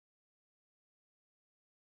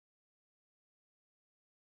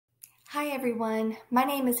Hi everyone, my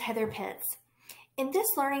name is Heather Pitts. In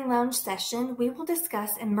this Learning Lounge session, we will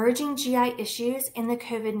discuss emerging GI issues in the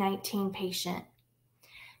COVID-19 patient.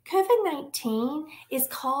 COVID-19 is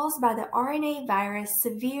caused by the RNA virus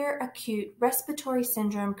severe acute respiratory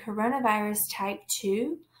syndrome coronavirus type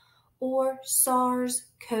 2 or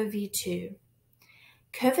SARS-CoV-2.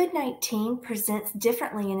 COVID-19 presents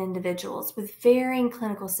differently in individuals with varying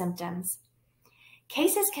clinical symptoms.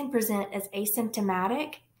 Cases can present as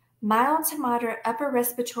asymptomatic, mild to moderate upper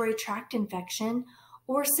respiratory tract infection,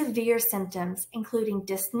 or severe symptoms, including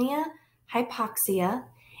dyspnea, hypoxia,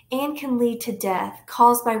 and can lead to death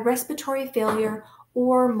caused by respiratory failure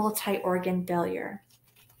or multi-organ failure.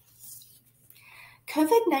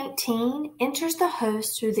 COVID-19 enters the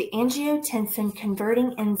host through the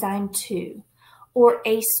angiotensin-converting enzyme 2, or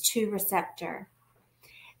ACE2 receptor.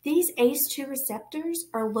 These ACE2 receptors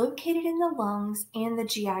are located in the lungs and the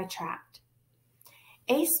GI tract.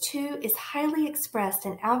 ACE2 is highly expressed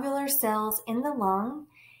in alveolar cells in the lung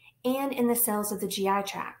and in the cells of the GI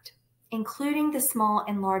tract, including the small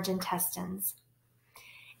and large intestines.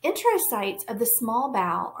 Enterocytes of the small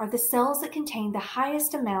bowel are the cells that contain the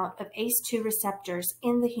highest amount of ACE2 receptors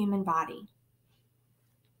in the human body.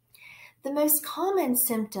 The most common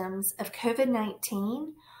symptoms of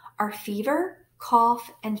COVID-19 are fever,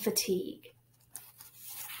 cough, and fatigue.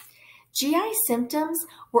 GI symptoms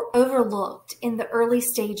were overlooked in the early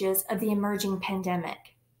stages of the emerging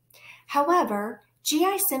pandemic. However,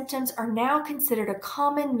 GI symptoms are now considered a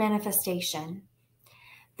common manifestation.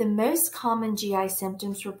 The most common GI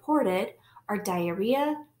symptoms reported are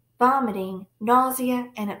diarrhea, vomiting, nausea,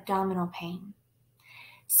 and abdominal pain.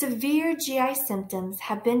 Severe GI symptoms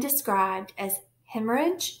have been described as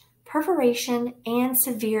hemorrhage, perforation, and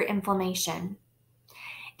severe inflammation.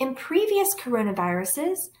 In previous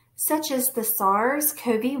coronaviruses, such as the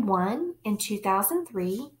SARS-CoV-1 in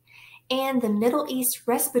 2003 and the Middle East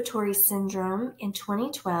Respiratory Syndrome in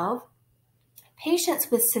 2012,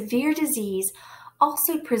 patients with severe disease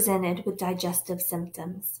also presented with digestive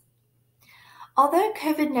symptoms. Although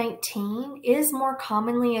COVID-19 is more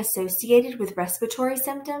commonly associated with respiratory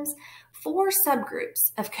symptoms, 4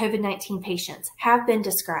 subgroups of COVID-19 patients have been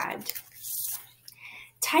described.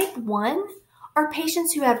 Type 1 are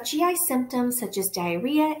patients who have GI symptoms such as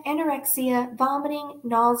diarrhea, anorexia, vomiting,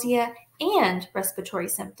 nausea, and respiratory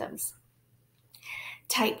symptoms.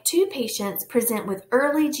 Type 2 patients present with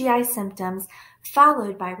early GI symptoms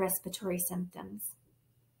followed by respiratory symptoms.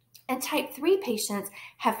 And type 3 patients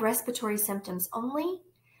have respiratory symptoms only,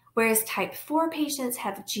 whereas type 4 patients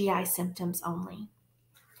have GI symptoms only.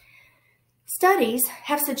 Studies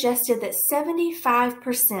have suggested that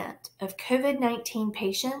 75% of COVID-19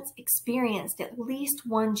 patients experienced at least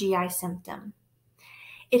one GI symptom.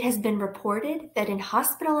 It has been reported that in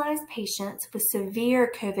hospitalized patients with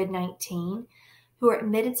severe COVID-19 who are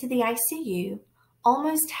admitted to the ICU,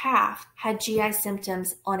 almost half had GI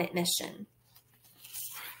symptoms on admission.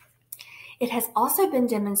 It has also been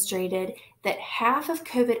demonstrated that half of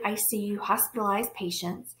COVID ICU hospitalized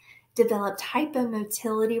patients developed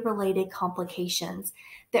hypomotility-related complications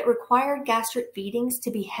that required gastric feedings to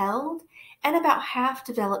be held, and about half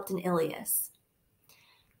developed an ileus.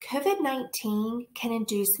 COVID-19 can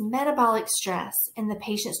induce metabolic stress in the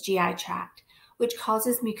patient's GI tract, which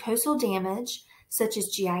causes mucosal damage such as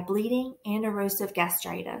GI bleeding and erosive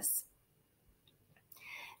gastritis.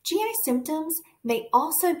 GI symptoms may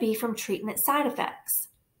also be from treatment side effects.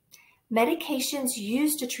 Medications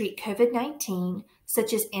used to treat COVID-19,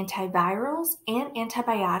 such as antivirals and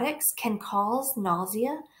antibiotics, can cause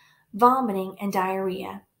nausea, vomiting, and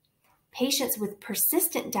diarrhea. Patients with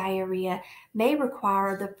persistent diarrhea may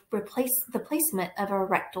require the placement of a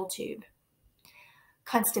rectal tube.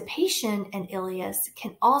 Constipation and ileus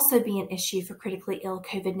can also be an issue for critically ill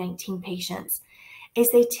COVID-19 patients, as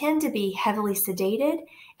they tend to be heavily sedated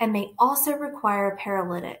and may also require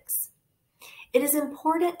paralytics. It is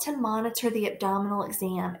important to monitor the abdominal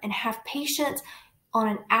exam and have patients on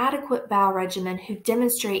an adequate bowel regimen who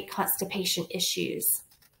demonstrate constipation issues.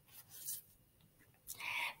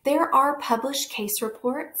 There are published case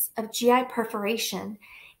reports of GI perforation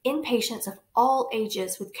in patients of all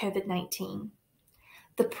ages with COVID-19.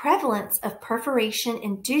 The prevalence of perforation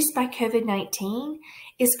induced by COVID-19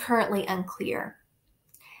 is currently unclear.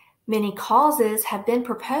 Many causes have been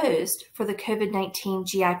proposed for the COVID-19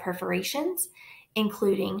 GI perforations,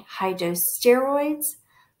 including high-dose steroids,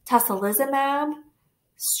 tocilizumab,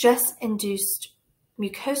 stress-induced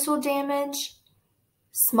mucosal damage,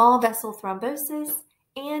 small vessel thrombosis,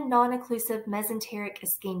 and non-occlusive mesenteric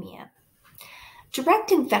ischemia.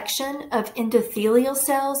 Direct infection of endothelial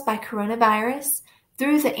cells by coronavirus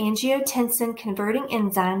through the angiotensin converting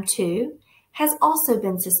enzyme 2 has also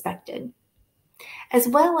been suspected, as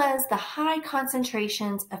well as the high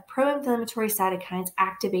concentrations of pro-inflammatory cytokines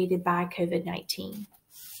activated by COVID-19.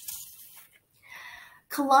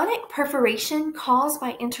 Colonic perforation caused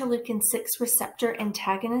by interleukin-6 receptor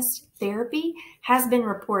antagonist therapy has been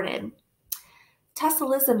reported.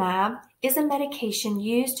 Tocilizumab is a medication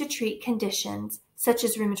used to treat conditions such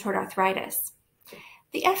as rheumatoid arthritis.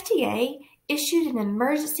 The FDA issued an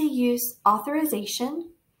emergency use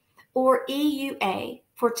authorization, or EUA,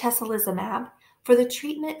 for tocilizumab for the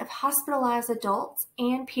treatment of hospitalized adults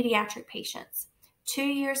and pediatric patients 2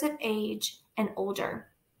 years of age and older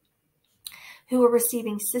who are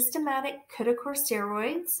receiving systematic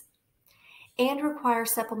corticosteroids and require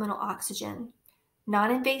supplemental oxygen,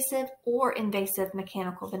 non-invasive or invasive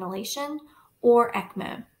mechanical ventilation, or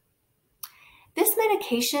ECMO. This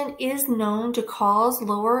medication is known to cause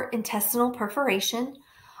lower intestinal perforation,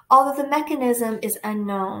 although the mechanism is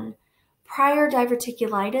unknown. Prior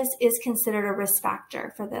diverticulitis is considered a risk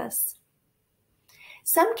factor for this.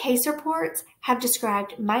 Some case reports have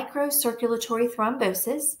described microcirculatory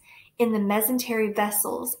thrombosis in the mesentery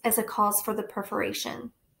vessels as a cause for the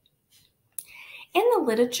perforation. In the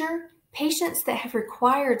literature, patients that have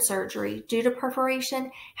required surgery due to perforation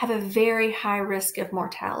have a very high risk of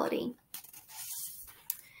mortality.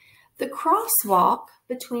 The crosswalk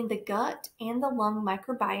between the gut and the lung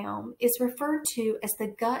microbiome is referred to as the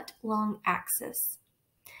gut-lung axis.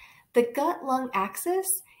 The gut-lung axis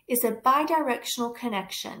is a bidirectional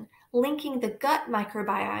connection linking the gut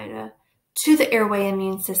microbiota to the airway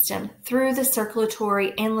immune system through the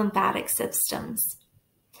circulatory and lymphatic systems.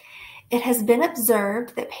 It has been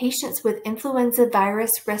observed that patients with influenza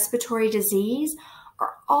virus respiratory disease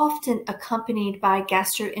are often accompanied by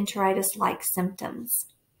gastroenteritis-like symptoms.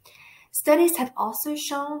 Studies have also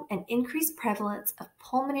shown an increased prevalence of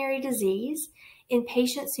pulmonary disease in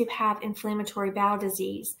patients who have inflammatory bowel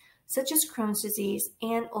disease, such as Crohn's disease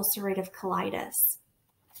and ulcerative colitis.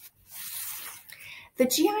 The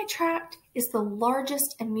GI tract is the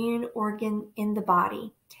largest immune organ in the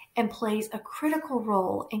body and plays a critical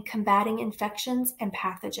role in combating infections and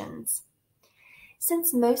pathogens.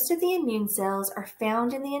 Since most of the immune cells are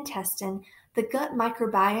found in the intestine, the gut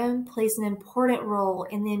microbiome plays an important role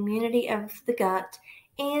in the immunity of the gut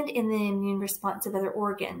and in the immune response of other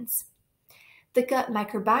organs. The gut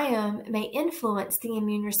microbiome may influence the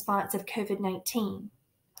immune response of COVID-19.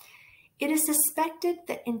 It is suspected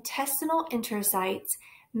that intestinal enterocytes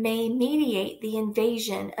may mediate the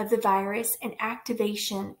invasion of the virus and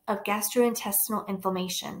activation of gastrointestinal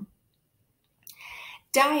inflammation.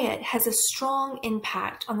 Diet has a strong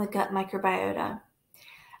impact on the gut microbiota.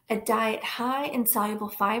 A diet high in soluble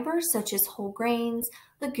fibers such as whole grains,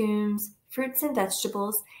 legumes, fruits, and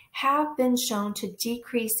vegetables have been shown to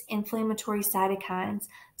decrease inflammatory cytokines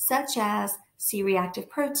such as C-reactive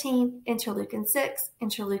protein, interleukin-6,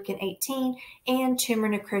 interleukin-18, and tumor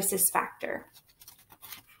necrosis factor.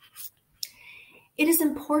 It is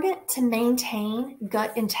important to maintain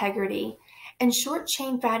gut integrity, and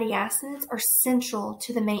short-chain fatty acids are central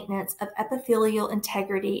to the maintenance of epithelial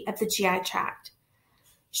integrity of the GI tract.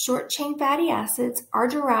 Short-chain fatty acids are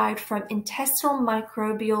derived from intestinal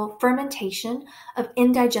microbial fermentation of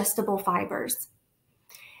indigestible fibers.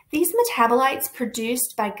 These metabolites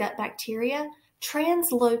produced by gut bacteria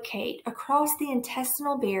translocate across the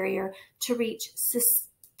intestinal barrier to reach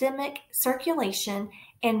systemic circulation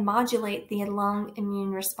and modulate the lung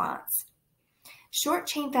immune response.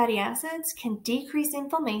 Short-chain fatty acids can decrease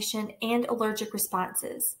inflammation and allergic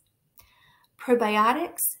responses.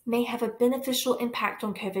 Probiotics may have a beneficial impact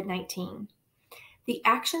on COVID-19. The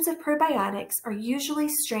actions of probiotics are usually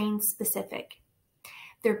strain-specific.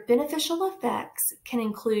 Their beneficial effects can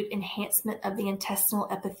include enhancement of the intestinal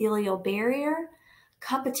epithelial barrier,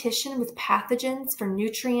 competition with pathogens for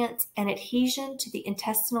nutrients and adhesion to the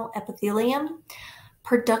intestinal epithelium,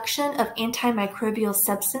 production of antimicrobial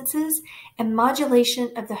substances, and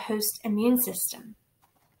modulation of the host immune system.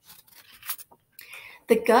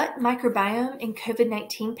 The gut microbiome in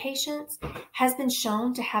COVID-19 patients has been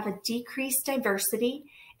shown to have a decreased diversity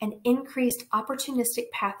and increased opportunistic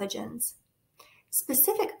pathogens.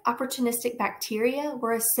 Specific opportunistic bacteria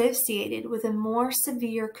were associated with a more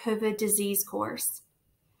severe COVID disease course.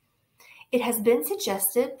 It has been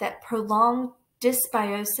suggested that prolonged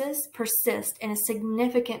dysbiosis persists in a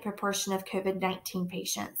significant proportion of COVID-19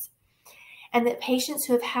 patients, and that patients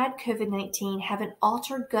who have had COVID-19 have an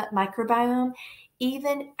altered gut microbiome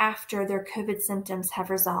even after their COVID symptoms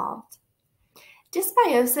have resolved.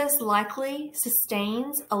 Dysbiosis likely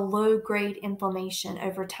sustains a low-grade inflammation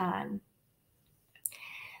over time.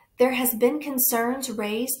 there has been concerns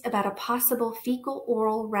raised about a possible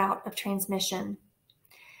fecal-oral route of transmission.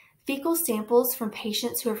 Fecal samples from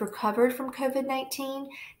patients who have recovered from COVID-19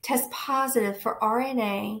 test positive for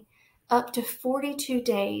RNA up to 42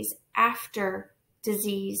 days after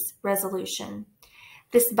disease resolution.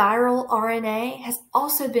 This viral RNA has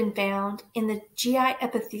also been found in the GI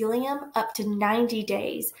epithelium up to 90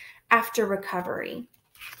 days after recovery.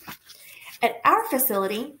 At our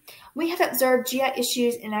facility, we have observed GI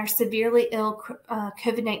issues in our severely ill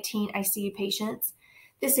COVID-19 ICU patients.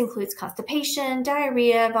 This includes constipation,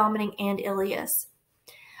 diarrhea, vomiting, and ileus.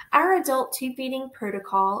 Our adult tube feeding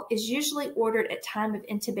protocol is usually ordered at time of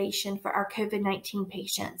intubation for our COVID-19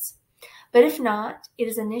 patients, but if not, it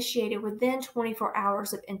is initiated within 24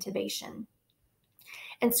 hours of intubation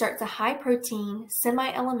and starts a high-protein,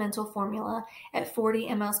 semi-elemental formula at 40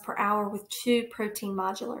 mL per hour with 2 protein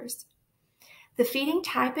modulars. The feeding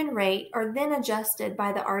type and rate are then adjusted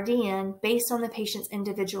by the RDN based on the patient's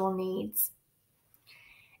individual needs.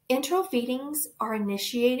 Enteral feedings are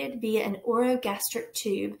initiated via an orogastric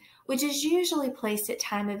tube, which is usually placed at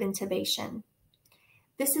time of intubation.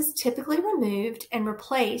 This is typically removed and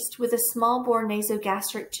replaced with a small bore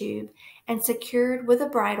nasogastric tube and secured with a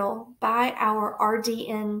bridle by our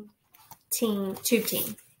RDN tube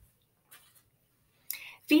team.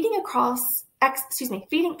 Feeding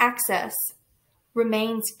access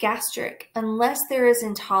remains gastric unless there is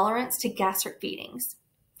intolerance to gastric feedings.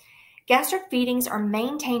 Gastric feedings are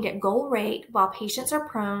maintained at goal rate while patients are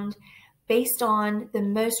prone based on the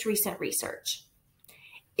most recent research.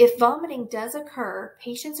 If vomiting does occur,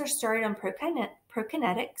 patients are started on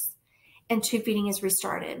prokinetics and tube feeding is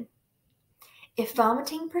restarted. If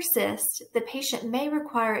vomiting persists, the patient may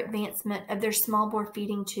require advancement of their small bore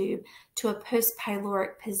feeding tube to a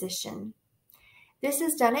post-pyloric position. This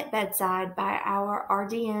is done at bedside by our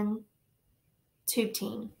RDN tube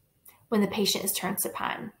team when the patient is turned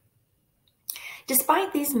supine.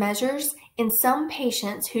 Despite these measures, in some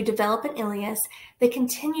patients who develop an ileus, they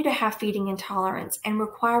continue to have feeding intolerance and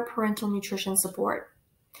require parenteral nutrition support.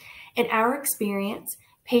 In our experience,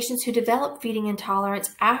 patients who develop feeding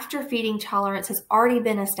intolerance after feeding tolerance has already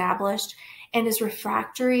been established and is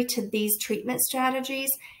refractory to these treatment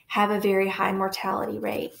strategies have a very high mortality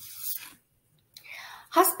rate.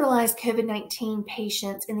 Hospitalized COVID-19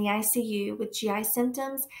 patients in the ICU with GI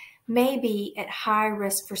symptoms may be at high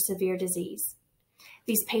risk for severe disease.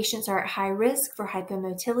 These patients are at high risk for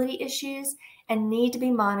hypomotility issues and need to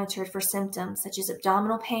be monitored for symptoms such as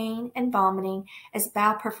abdominal pain and vomiting, as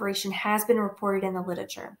bowel perforation has been reported in the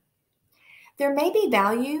literature. There may be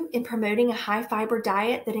value in promoting a high-fiber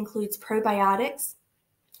diet that includes probiotics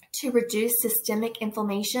to reduce systemic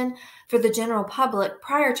inflammation for the general public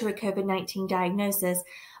prior to a COVID-19 diagnosis,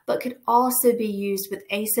 but could also be used with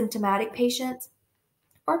asymptomatic patients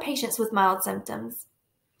or patients with mild symptoms.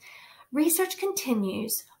 Research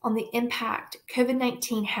continues on the impact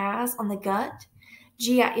COVID-19 has on the gut,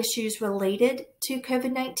 GI issues related to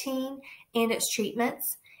COVID-19 and its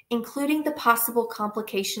treatments, including the possible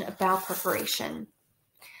complication of bowel perforation.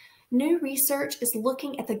 New research is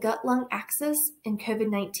looking at the gut-lung axis in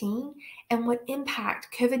COVID-19 and what impact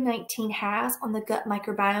COVID-19 has on the gut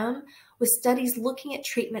microbiome, with studies looking at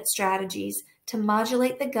treatment strategies to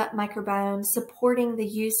modulate the gut microbiome, supporting the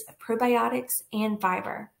use of probiotics and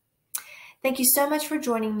fiber. Thank you so much for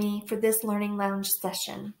joining me for this Learning Lounge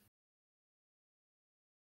session.